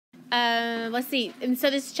let's see. And so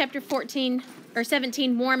this is chapter 14 or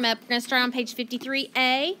 17 warm-up. We're going to start on page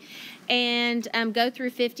 53A and go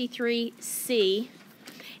through 53C,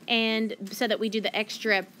 and so that we do the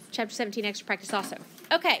extra, chapter 17 extra practice also.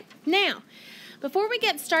 Okay, now, before we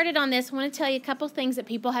get started on this, I want to tell you a couple things that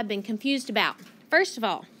people have been confused about. First of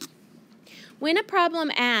all, when a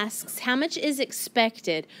problem asks how much is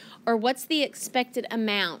expected or what's the expected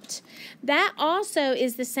amount, that also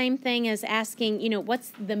is the same thing as asking, you know,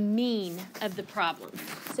 what's the mean of the problem.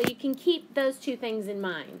 So you can keep those two things in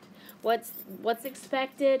mind. What's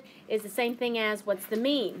expected is the same thing as what's the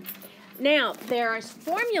mean. Now, there are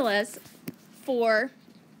formulas for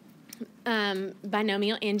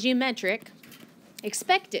binomial and geometric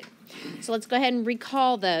expected. So let's go ahead and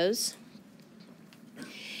recall those.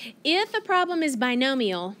 If a problem is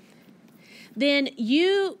binomial, then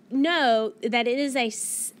you know that it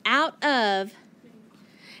is out of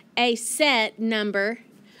a set number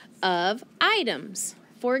of items.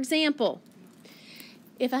 For example,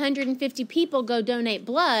 if 150 people go donate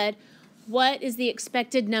blood, what is the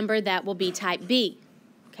expected number that will be type B?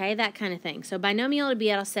 Okay, that kind of thing. So binomial would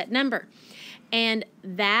be out of a set number. And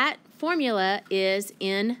that formula is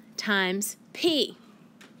N times P.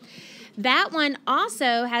 That one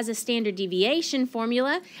also has a standard deviation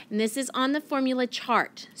formula, and this is on the formula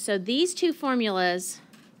chart. So these two formulas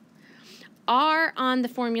are on the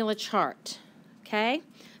formula chart, okay?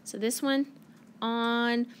 So this one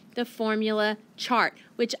on the formula chart,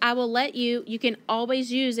 which I will let you can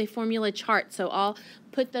always use a formula chart. So I'll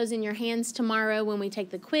put those in your hands tomorrow when we take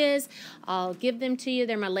the quiz. I'll give them to you.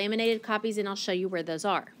 They're my laminated copies, and I'll show you where those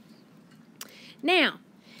are. Now,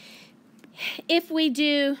 if we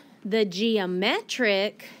do the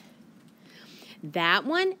geometric, that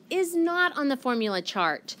one is not on the formula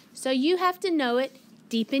chart. So you have to know it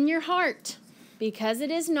deep in your heart because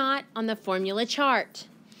it is not on the formula chart.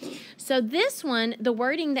 So this one, the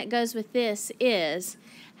wording that goes with this is,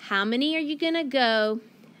 how many are you going to go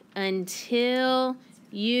until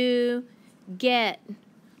you get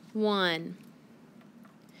one?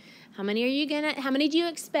 How many do you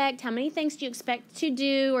expect? How many things do you expect to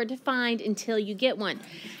do or to find until you get one?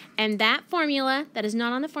 And that formula that is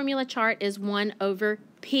not on the formula chart is 1 over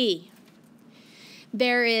P.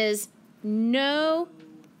 There is no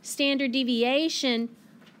standard deviation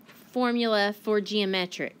formula for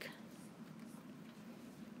geometric.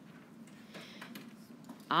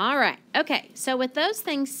 All right. Okay, so with those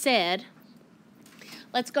things said,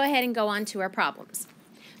 let's go ahead and go on to our problems.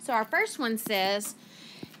 So our first one says,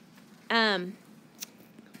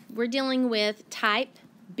 we're dealing with type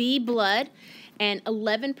B blood, and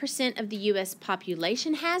 11% of the U.S.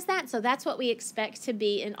 population has that, so that's what we expect to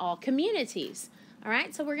be in all communities. All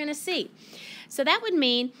right, so we're going to see. So that would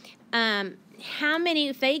mean how many,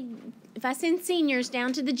 if I send seniors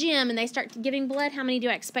down to the gym and they start giving blood, how many do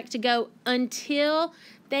I expect to go until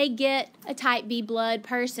they get a type B blood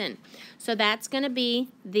person? So that's going to be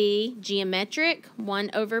the geometric 1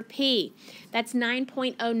 over P. That's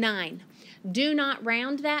 9.09. Do not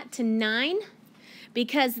round that to 9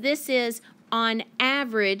 because this is on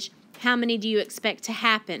average, how many do you expect to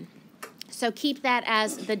happen? So keep that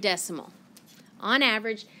as the decimal. On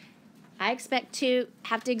average, I expect to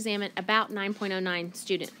have to examine about 9.09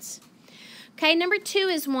 students. Okay, number 2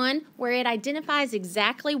 is one where it identifies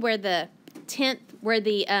exactly where the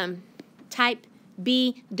type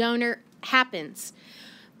B donor happens.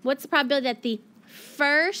 What's the probability that the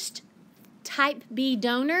first type B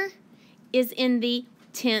donor is in the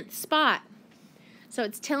 10th spot? So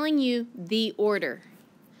it's telling you the order.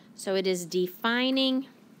 So it is defining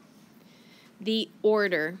the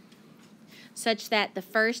order such that the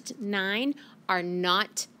first 9 are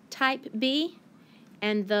not type B,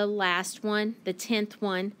 and the last one, the 10th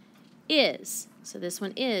one, is. So this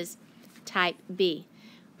one is type B.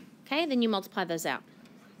 Okay, then you multiply those out.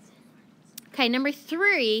 Okay, number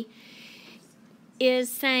 3 is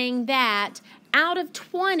saying that out of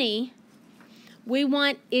 20, we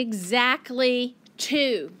want exactly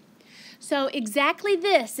 2. So exactly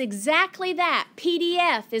this, exactly that,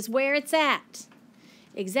 PDF is where it's at.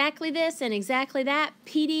 Exactly this and exactly that,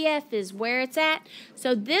 PDF is where it's at.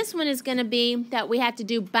 So this one is going to be that we have to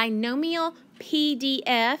do binomial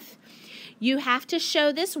PDF. You have to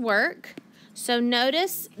show this work. So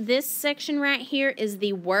notice this section right here is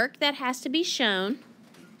the work that has to be shown.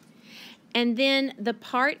 And then the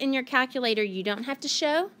part in your calculator you don't have to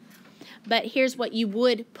show, but here's what you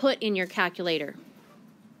would put in your calculator.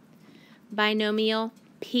 Binomial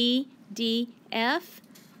PDF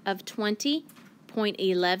of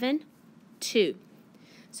 20.112.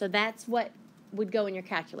 So that's what would go in your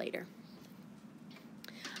calculator.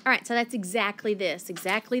 All right, so that's exactly this,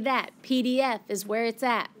 exactly that. PDF is where it's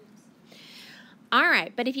at. All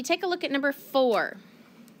right, but if you take a look at number 4,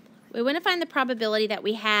 we want to find the probability that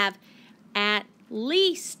we have at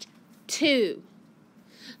least 2.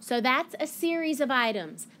 So that's a series of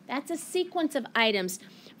items. That's a sequence of items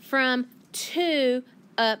from 2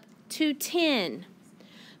 up to 10.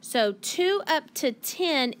 So 2 up to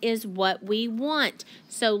 10 is what we want.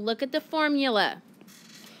 So look at the formula.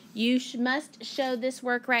 You must show this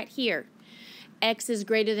work right here. X is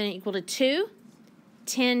greater than or equal to 2.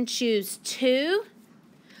 10 choose 2.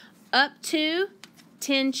 Up to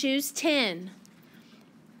 10 choose 10.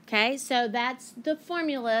 Okay, so that's the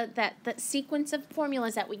formula, the sequence of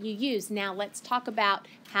formulas that you use. Now let's talk about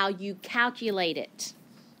how you calculate it.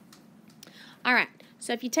 All right,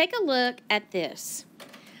 so if you take a look at this,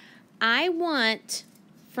 I want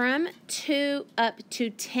from 2 up to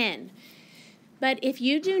 10. But if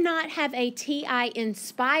you do not have a TI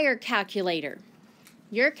Inspire calculator,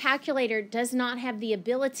 your calculator does not have the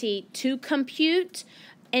ability to compute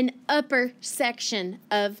an upper section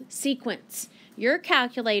of sequence. Your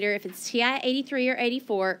calculator, if it's TI 83 or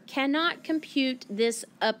 84, cannot compute this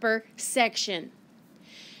upper section.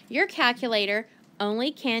 Your calculator only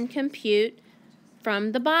can compute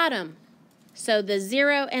from the bottom. So the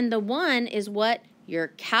 0 and the 1 is what your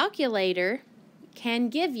calculator can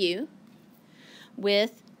give you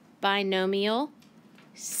with binomial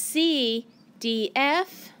CDF,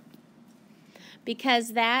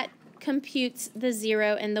 because that computes the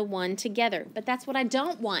 0 and the 1 together. But that's what I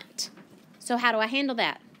don't want. So how do I handle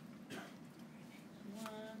that? 1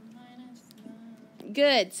 minus 1.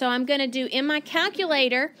 Good. So I'm going to do in my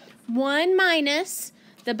calculator 1 minus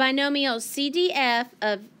the binomial CDF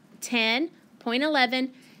of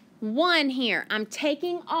 10.11, 1 here. I'm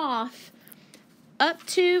taking off up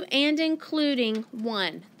to and including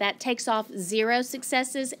 1. That takes off 0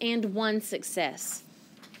 successes and 1 success.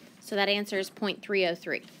 So that answer is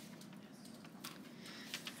 0.303.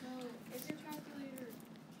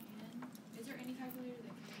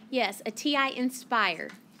 Yes, a TI Inspire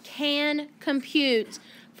can compute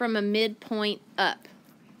from a midpoint up,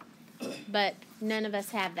 but none of us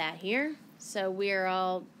have that here, so we're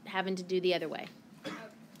all having to do the other way.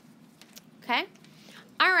 Okay?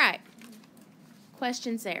 All right.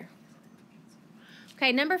 Questions there?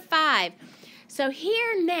 Okay, number 5. So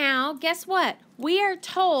here now, guess what? We are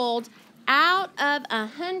told out of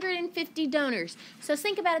 150 donors. So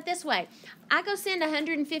think about it this way. I go send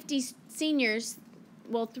 150 seniors,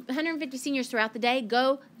 150 seniors throughout the day,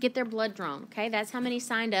 go get their blood drawn, okay? That's how many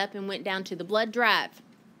signed up and went down to the blood drive.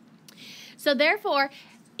 So therefore,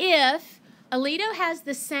 if Aledo has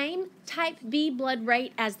the same type B blood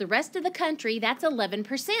rate as the rest of the country, that's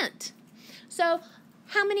 11%. So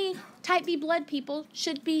how many type B blood people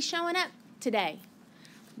should be showing up today?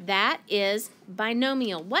 That is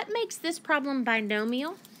binomial. What makes this problem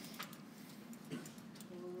binomial?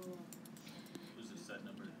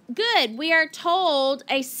 Good. We are told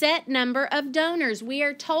a set number of donors. We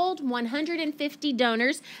are told 150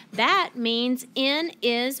 donors. That means N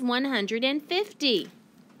is 150.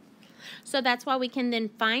 So that's why we can then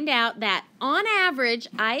find out that on average,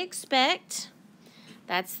 I expect,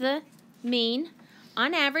 that's the mean,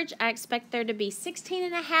 on average, I expect there to be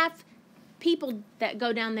 16.5 people that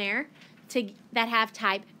go down there that have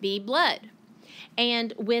type B blood.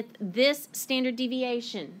 And with this standard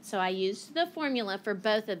deviation, so I used the formula for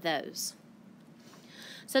both of those.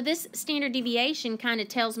 So this standard deviation kind of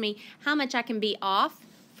tells me how much I can be off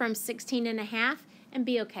from 16.5 and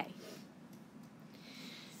be okay.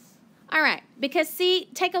 All right, because see,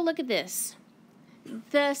 take a look at this.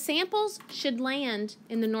 The samples should land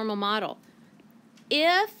in the normal model.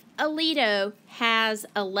 If Aledo has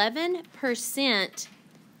 11%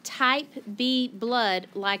 type B blood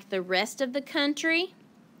like the rest of the country,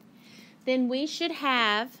 then we should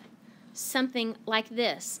have something like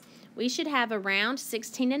this. We should have around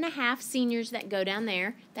 16.5 seniors that go down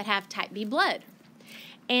there that have type B blood.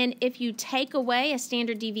 And if you take away a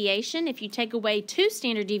standard deviation, if you take away 2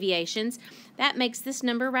 standard deviations, that makes this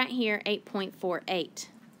number right here 8.48.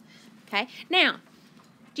 Okay? Now,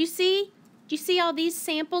 do you see all these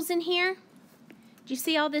samples in here? Do you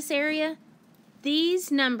see all this area?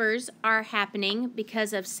 These numbers are happening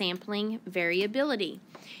because of sampling variability.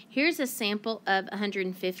 Here's a sample of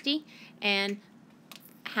 150 and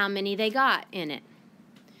how many they got in it.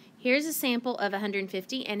 Here's a sample of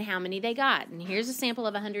 150 and how many they got. And here's a sample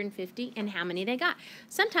of 150 and how many they got.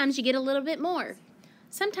 Sometimes you get a little bit more.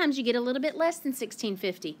 Sometimes you get a little bit less than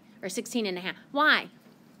 1650 or 16.5. Why?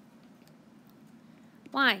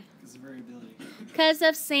 Why? Because of variability. Because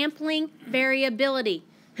of sampling variability.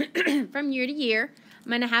 From year to year, I'm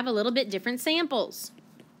going to have a little bit different samples.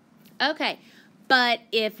 Okay, but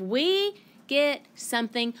if we get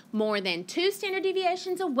something more than 2 standard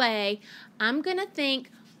deviations away, I'm going to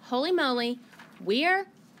think, holy moly, we are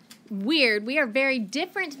weird. We are very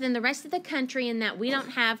different than the rest of the country in that we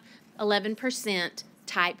don't have 11%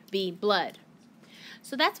 type B blood.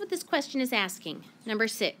 So that's what this question is asking. Number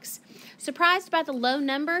 6, surprised by the low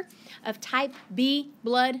number of type B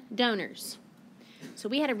blood donors. So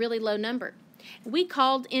we had a really low number. We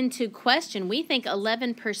called into question, we think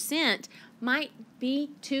 11% might be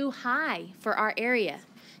too high for our area.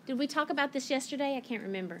 Did we talk about this yesterday? I can't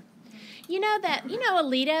remember.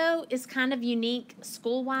 Aledo is kind of unique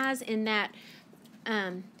school-wise in that,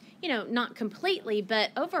 not completely,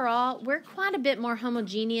 but overall, we're quite a bit more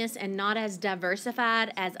homogeneous and not as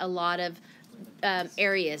diversified as a lot of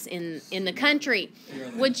areas in the country.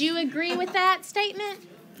 Would you agree with that statement?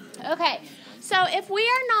 Okay. So if we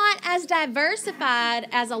are not as diversified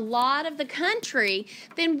as a lot of the country,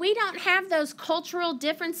 then we don't have those cultural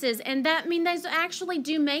differences, and that means those actually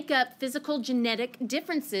do make up physical genetic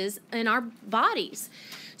differences in our bodies.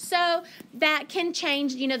 So that can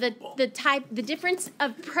change, the difference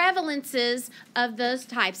of prevalences of those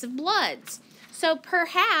types of bloods. So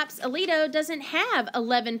perhaps Aledo doesn't have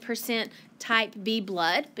 11% type B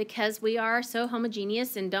blood because we are so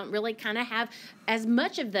homogeneous and don't really kind of have as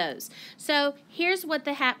much of those. So here's what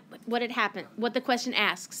the question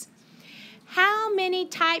asks. How many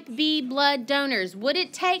type B blood donors would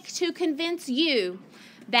it take to convince you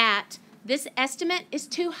that this estimate is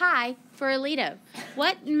too high for Aledo?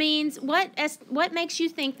 What makes you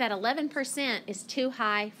think that 11% is too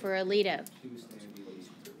high for Aledo?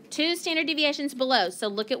 2 standard deviations below. So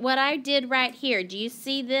look at what I did right here. Do you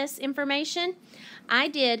see this information? I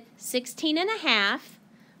did 16.5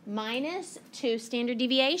 minus 2 standard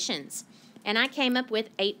deviations, and I came up with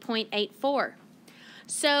 8.84.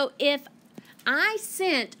 So if I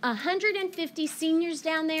sent 150 seniors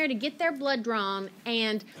down there to get their blood drawn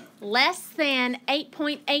and less than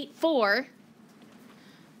 8.84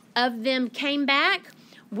 of them came back,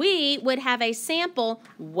 we would have a sample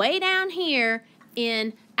way down here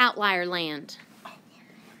in outlier land.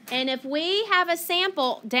 And if we have a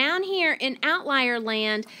sample down here in outlier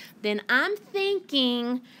land, then I'm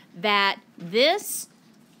thinking that this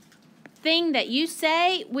thing that you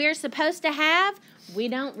say we're supposed to have, we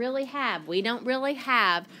don't really have. We don't really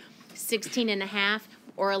have 16.5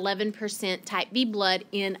 or 11% type B blood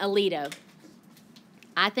in Aledo.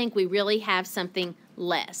 I think we really have something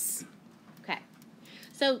less. Okay.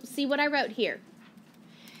 So see what I wrote here.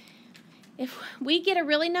 If we get a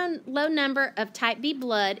really low number of type B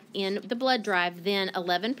blood in the blood drive, then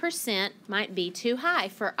 11% might be too high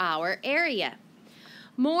for our area.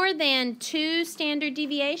 More than 2 standard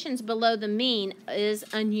deviations below the mean is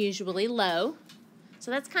unusually low. So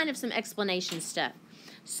that's kind of some explanation stuff.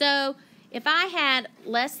 So if I had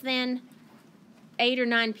less than 8 or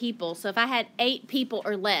 9 people, so if I had 8 people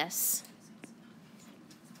or less,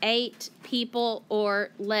 8 people or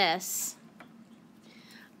less,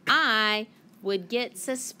 I would get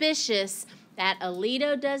suspicious that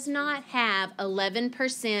Aledo does not have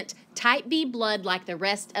 11% type B blood like the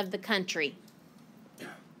rest of the country.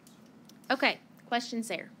 Okay, questions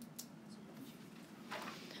there?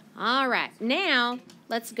 All right, now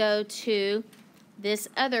let's go to this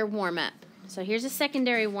other warm-up. So here's a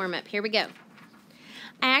secondary warm-up. Here we go.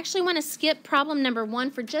 I actually want to skip problem number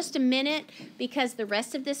 1 for just a minute because the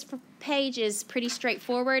rest of this page is pretty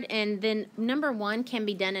straightforward, and then number 1 can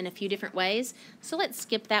be done in a few different ways. So let's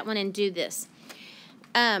skip that one and do this.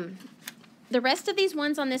 The rest of these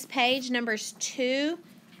ones on this page, numbers 2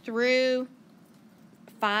 through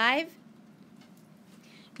 5,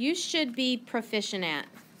 you should be proficient at.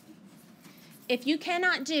 If you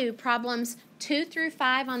cannot do problems 2 through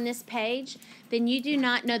 5 on this page, then you do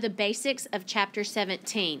not know the basics of Chapter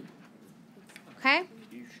 17. Okay?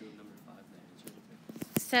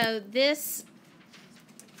 So this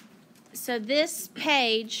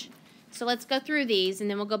page, so let's go through these and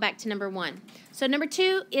then we'll go back to number 1. So number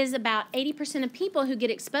 2 is about 80% of people who get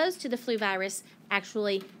exposed to the flu virus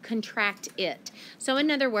actually contract it. So in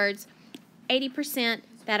other words, 80%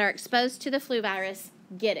 that are exposed to the flu virus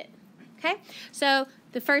get it. Okay? So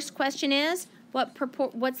the first question is,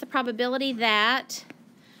 what's the probability that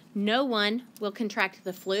no one will contract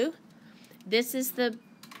the flu? This is the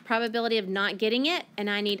probability of not getting it, and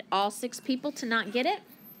I need all 6 people to not get it.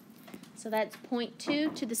 So that's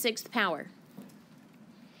 0.2 to the 6th power,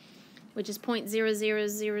 which is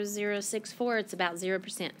 0.000064. It's about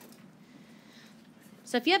 0%.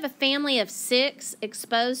 So if you have a family of 6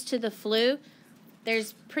 exposed to the flu,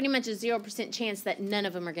 there's pretty much a 0% chance that none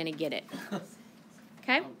of them are going to get it.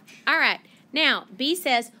 Okay? Ouch. All right. Now, B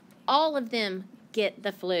says all of them get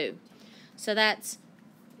the flu. So that's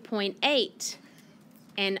 0.8.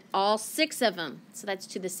 And all 6 of them. So that's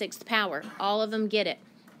to the 6th power. All of them get it.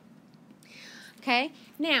 Okay?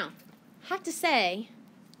 Now, I have to say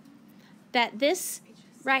that this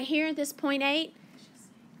right here, this 0.8,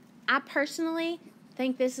 I personally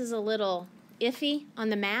think this is a little iffy on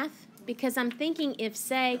the math because I'm thinking if,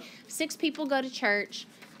 say, 6 people go to church,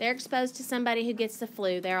 they're exposed to somebody who gets the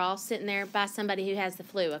flu. They're all sitting there by somebody who has the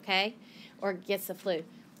flu, okay, or gets the flu.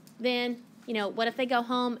 Then, you know, what if they go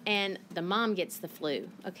home and the mom gets the flu,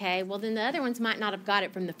 okay? Well, then the other ones might not have got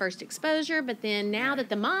it from the first exposure, but then now that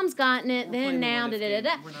the mom's gotten it, then now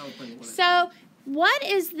da-da-da-da. So what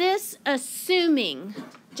is this assuming?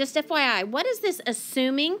 Just FYI, what is this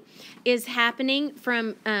assuming is happening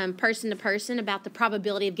from person to person about the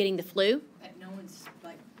probability of getting the flu? That no one's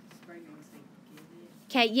like spreading once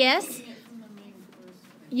they get it. Okay, yes. Getting it from the main person.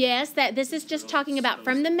 Yes, that this is just talking about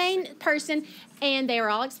from the main person, and they are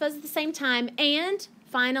all exposed at the same time. And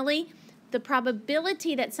finally, the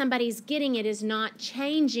probability that somebody's getting it is not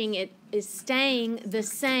changing. It is staying the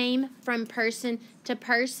same from person to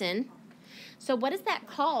person. So what is that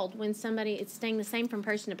called when somebody is staying the same from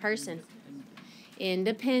person to person?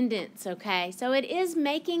 Independence, okay? So it is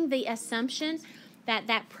making the assumption that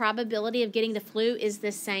that probability of getting the flu is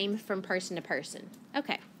the same from person to person.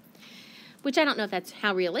 Okay. Which I don't know if that's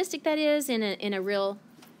how realistic that is in a real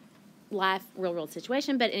life, real world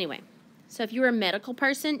situation, but anyway. So if you were a medical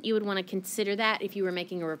person, you would want to consider that if you were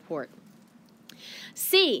making a report.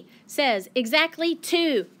 C says exactly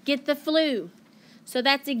 2 get the flu. So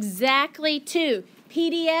that's exactly 2.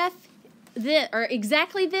 PDF, or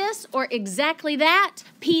exactly this or exactly that,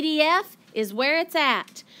 PDF is where it's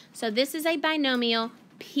at. So this is a binomial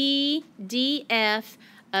PDF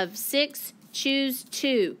of 6 choose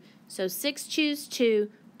 2. So 6 choose 2,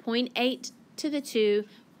 0.8 to the 2,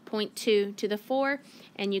 0.2 to the 4,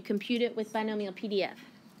 and you compute it with binomial PDF.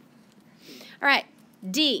 All right,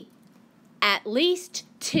 D, at least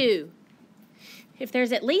 2. If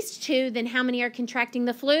there's at least 2, then how many are contracting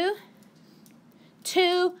the flu?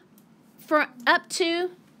 2 for up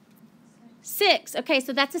to 6. Okay,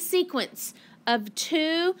 so that's a sequence of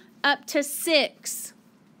 2 up to 6.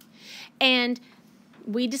 And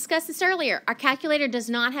we discussed this earlier. Our calculator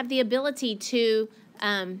does not have the ability to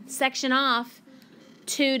section off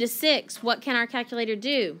 2 to 6. What can our calculator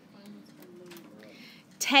do?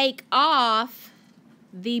 Take off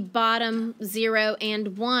the bottom 0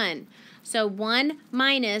 and 1. So 1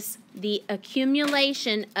 minus the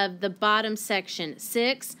accumulation of the bottom section,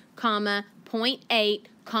 6, 0.8,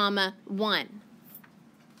 1.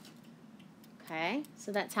 Okay,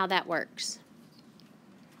 so that's how that works.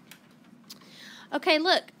 Okay,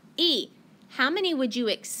 look, E, how many would you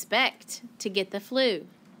expect to get the flu?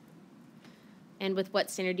 And with what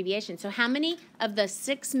standard deviation? So how many of the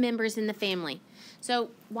 6 members in the family?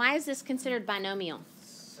 So why is this considered binomial?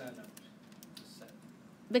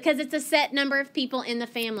 Because it's a set number of people in the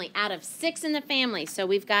family, out of 6 in the family. So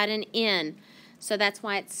we've got an N. So that's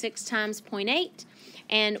why it's 6 times 0.8,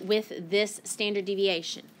 and with this standard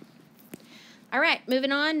deviation. All right,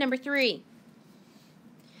 moving on, number 3.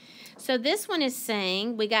 So this one is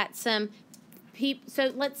saying we got some people.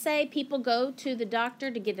 So let's say people go to the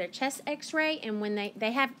doctor to get their chest x-ray, and when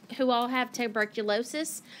they have, who all have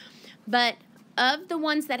tuberculosis, but of the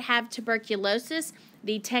ones that have tuberculosis,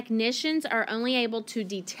 the technicians are only able to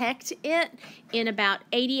detect it in about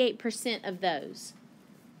 88% of those.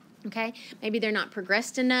 Okay? Maybe they're not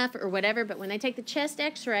progressed enough or whatever, but when they take the chest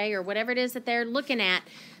x-ray or whatever it is that they're looking at,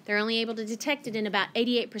 they're only able to detect it in about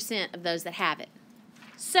 88% of those that have it.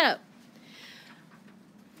 So,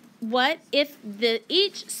 what if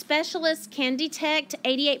each specialist can detect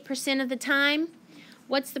 88% of the time?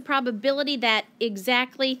 What's the probability that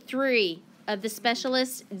exactly 3 of the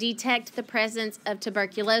specialists detect the presence of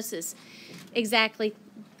tuberculosis? Exactly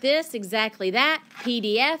this, exactly that.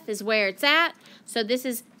 PDF is where it's at. So this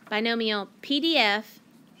is binomial PDF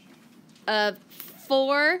of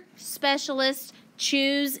 4 specialists.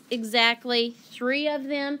 Choose exactly 3 of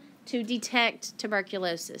them to detect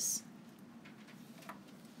tuberculosis.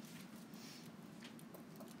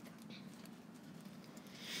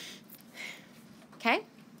 Okay?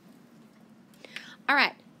 All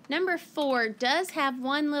right. Number 4 does have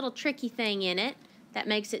one little tricky thing in it that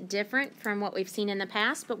makes it different from what we've seen in the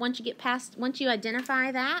past, but once you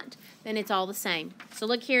identify that, then it's all the same. So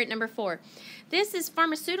look here at number 4. This is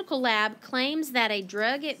pharmaceutical lab claims that a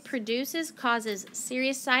drug it produces causes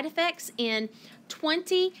serious side effects in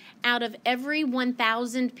 20 out of every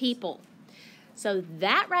 1,000 people. So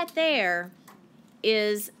that right there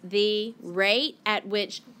is the rate at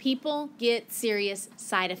which people get serious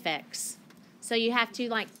side effects. So you have to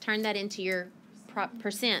like turn that into your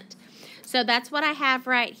percent. So that's what I have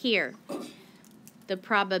right here. The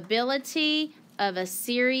probability of a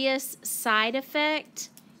serious side effect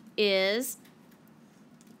is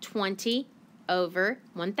 20 over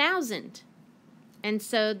 1,000. And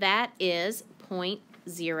so that is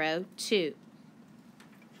 0.02.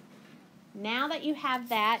 Now that you have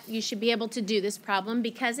that, you should be able to do this problem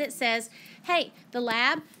because it says, hey, the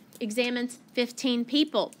lab examines 15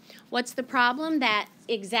 people. What's the problem? That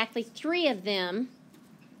exactly 3 of them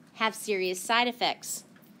have serious side effects.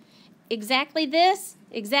 Exactly this,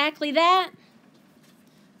 exactly that.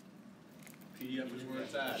 PDF is where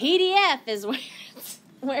it's at. PDF is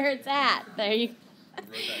where it's at. There you go.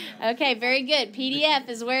 Okay, very good. PDF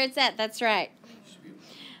is where it's at. That's right.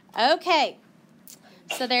 Okay.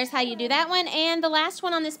 So there's how you do that one. And the last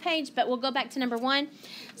one on this page, but we'll go back to number 1.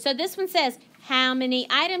 So this one says, how many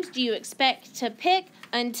items do you expect to pick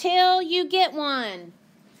until you get one?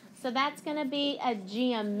 So that's going to be a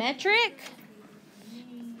geometric,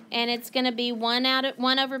 and it's going to be 1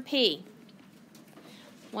 over P.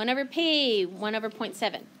 1 over P, 1 over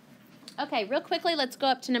 0.7. Okay, real quickly, let's go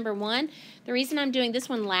up to number 1. The reason I'm doing this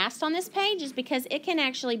one last on this page is because it can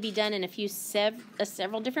actually be done in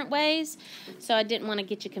several different ways. So I didn't want to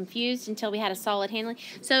get you confused until we had a solid handling.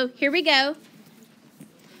 So here we go.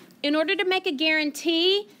 In order to make a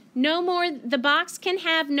guarantee, the box can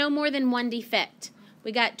have no more than 1 defect.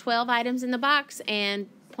 We got 12 items in the box and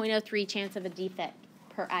 0.03 chance of a defect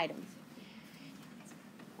per item.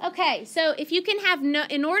 Okay, so if you can have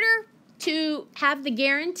in order to have the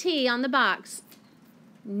guarantee on the box,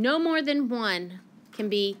 no more than 1 can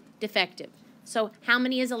be defective. So how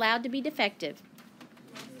many is allowed to be defective?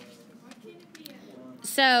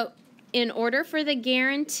 So in order for the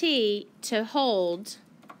guarantee to hold,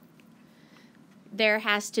 there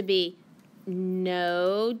has to be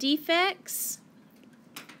no defects,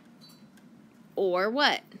 or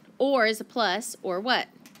what? Or is a plus, or what?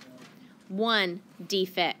 1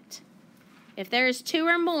 defect. If there is 2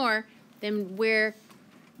 or more, then we're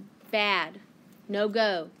bad. No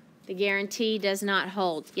go. The guarantee does not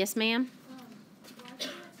hold. Yes, ma'am?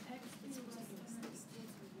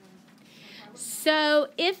 So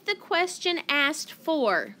if the question asked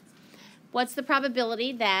for, what's the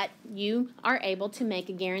probability that you are able to make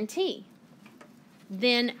a guarantee?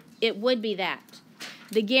 Then it would be that.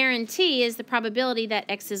 The guarantee is the probability that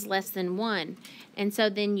x is less than 1. And so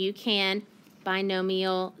then you can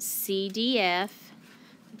binomial CDF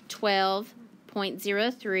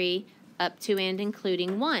 12.03 up to and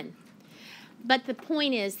including 1. But the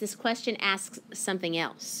point is, this question asks something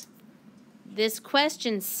else. This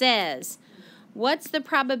question says, what's the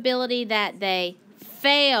probability that they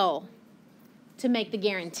fail to make the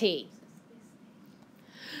guarantee?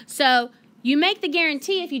 So you make the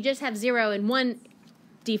guarantee if you just have 0 and 1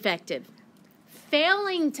 defective.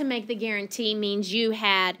 Failing to make the guarantee means you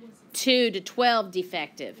had 2 to 12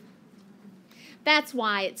 defective. That's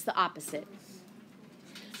why it's the opposite.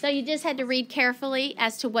 So you just had to read carefully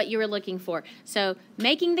as to what you were looking for. So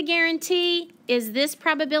making the guarantee is this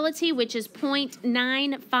probability, which is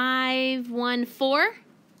 0.9514.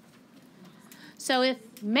 So if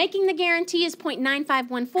making the guarantee is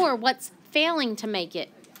 0.9514, what's failing to make it?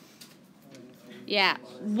 Yeah,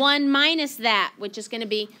 1 minus that, which is going to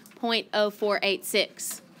be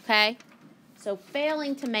 0.0486. Okay? So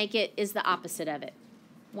failing to make it is the opposite of it.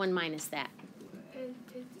 1 minus that. Does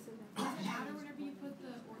it matter whenever you put the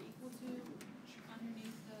or equal to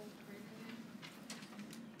underneath the greater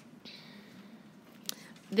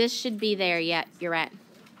than? This should be there. Yeah, you're right.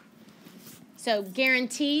 So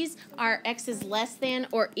guarantees are x is less than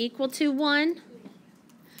or equal to 1.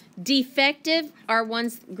 Defective are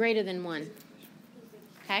ones greater than 1.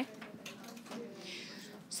 Okay?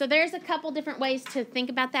 So there's a couple different ways to think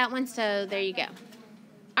about that one. So there you go.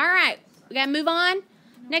 All right. We got to move on.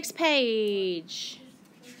 Next page.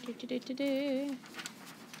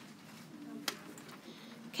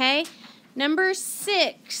 Okay. Number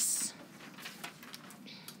 6.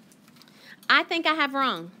 I think I have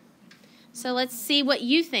wrong. So let's see what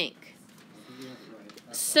you think.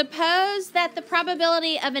 Suppose that the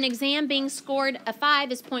probability of an exam being scored a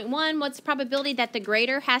 5 is 0.1. What's the probability that the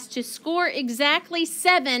grader has to score exactly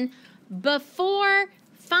 7 before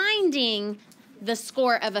finding the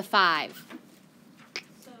score of a 5?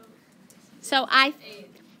 So I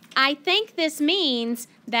think this means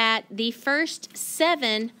that the first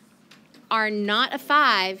 7 are not a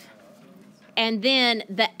 5, and then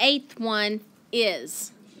the 8th one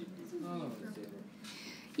is.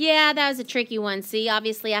 Yeah, that was a tricky one. See,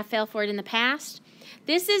 obviously I fell for it in the past.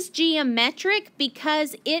 This is geometric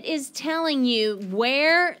because it is telling you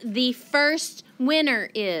where the first winner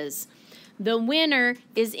is. The winner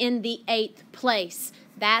is in the 8th place.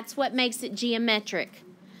 That's what makes it geometric.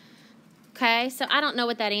 Okay, so I don't know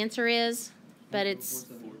what that answer is, but it's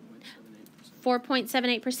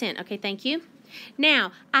 4.78%. Okay, thank you.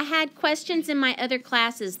 Now, I had questions in my other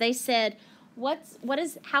classes. They said,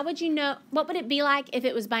 how would you know, what would it be like if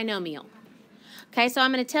it was binomial? Okay, so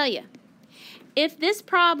I'm going to tell you. If this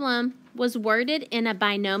problem was worded in a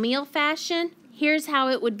binomial fashion, here's how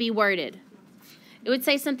it would be worded. It would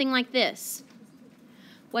say something like this.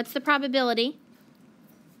 What's the probability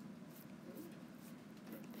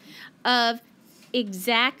of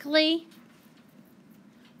exactly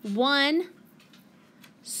one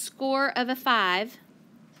score of a 5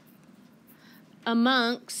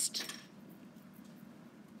 amongst,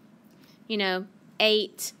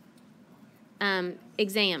 8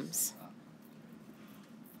 exams?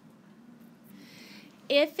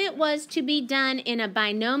 If it was to be done in a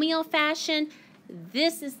binomial fashion,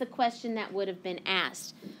 this is the question that would have been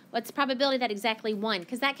asked. What's the probability that exactly one?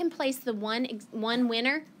 Because that can place the one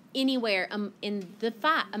winner anywhere in the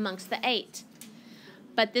 5 amongst the 8.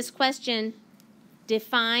 But this question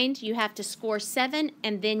defined, you have to score 7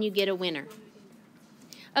 and then you get a winner.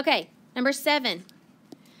 Okay, number 7.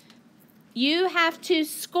 You have to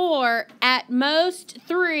score at most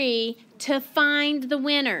 3 to find the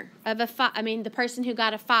winner of the person who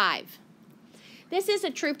got a 5. This is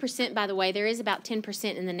a true percent, by the way. There is about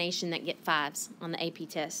 10% in the nation that get 5s on the AP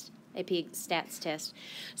test, AP stats test.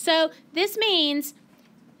 So this means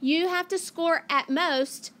you have to score at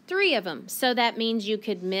most 3 of them. So that means you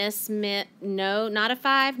could miss, no, not a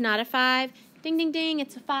 5, not a 5. Ding, ding, ding,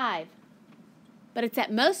 it's a 5. But it's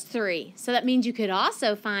at most 3. So that means you could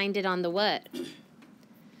also find it on the what?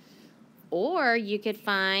 Or you could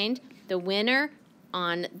find the winner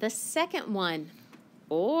on the second one.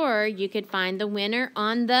 Or you could find the winner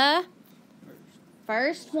on the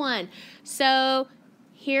first one. So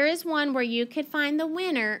here is one where you could find the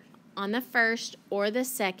winner on the first or the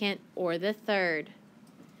second or the third.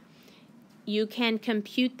 You can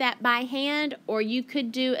compute that by hand, or you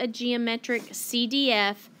could do a geometric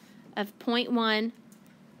CDF of 0.1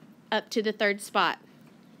 up to the 3rd spot.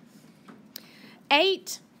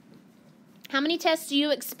 8. How many tests do you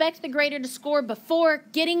expect the grader to score before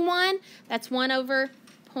getting one? That's 1 over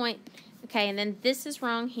point. Okay, and then this is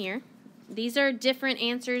wrong here. These are different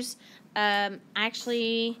answers. These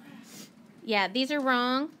are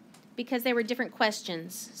wrong because they were different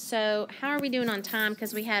questions. So how are we doing on time?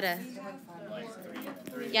 Because we had a...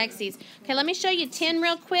 Yikesies. Okay, let me show you 10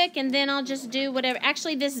 real quick, and then I'll just do whatever.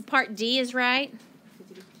 Actually, this is part D is right.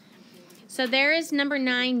 So there is number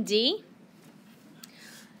 9D.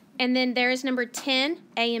 And then there is number 10,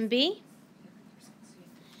 A and B.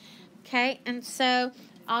 Okay, and so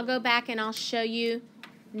I'll go back and I'll show you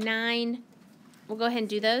 9. We'll go ahead and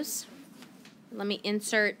do those. Let me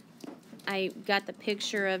insert. I got the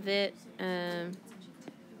picture of it. I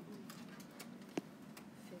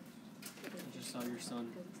just saw your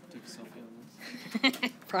son took a selfie on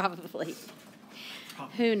this. Probably.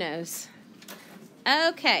 Who knows?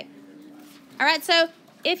 Okay. All right, so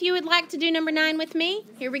if you would like to do number 9 with me,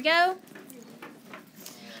 here we go.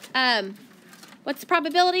 What's the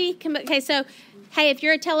probability? Okay, so, hey, if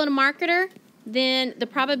you're a telemarketer, then the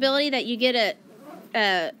probability that you get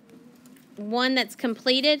a one that's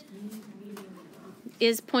completed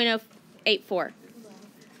is 0.084.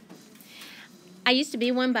 I used to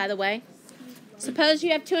be one, by the way. Suppose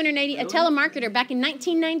you have 280, a telemarketer back in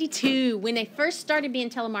 1992 when they first started being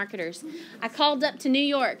telemarketers. I called up to New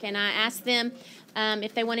York and I asked them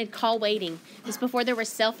if they wanted call waiting. This before there were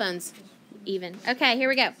cell phones even. Okay, here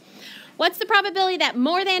we go. What's the probability that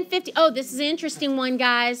more than 50, oh, this is an interesting one,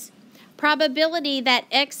 guys. Probability that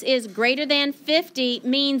X is greater than 50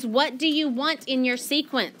 means what do you want in your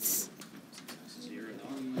sequence?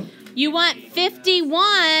 You want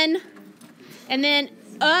 51 and then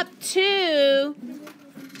up to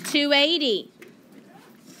 280.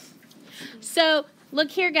 So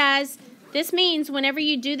look here, guys. This means whenever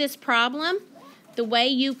you do this problem, the way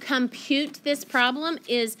you compute this problem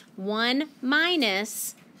is 1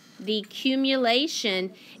 minus the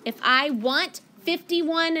accumulation. If I want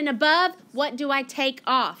 51 and above, what do I take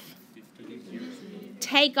off?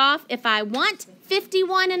 Take off, if I want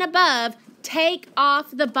 51 and above, take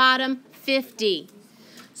off the bottom 50.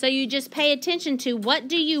 So you just pay attention to what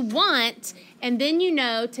do you want, and then you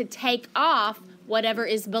know to take off whatever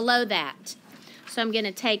is below that. So I'm going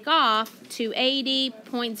to take off 280,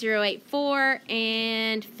 0.084,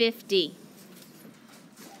 and 50.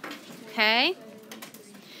 Okay?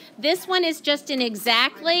 This one is just an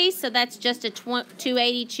exactly, so that's just a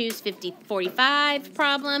 280 choose 45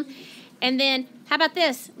 problem. And then, how about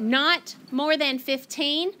this? Not more than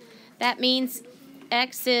 15. That means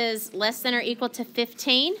x is less than or equal to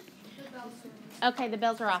 15. Okay, the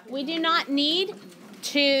bells are off. We do not need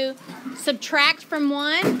to subtract from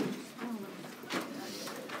 1.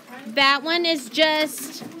 That one is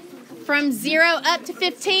just from 0 up to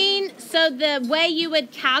 15. So the way you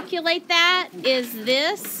would calculate that is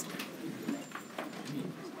this.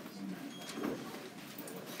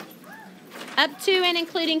 Up to and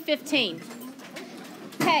including 15.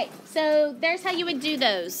 Okay, so there's how you would do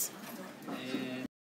those.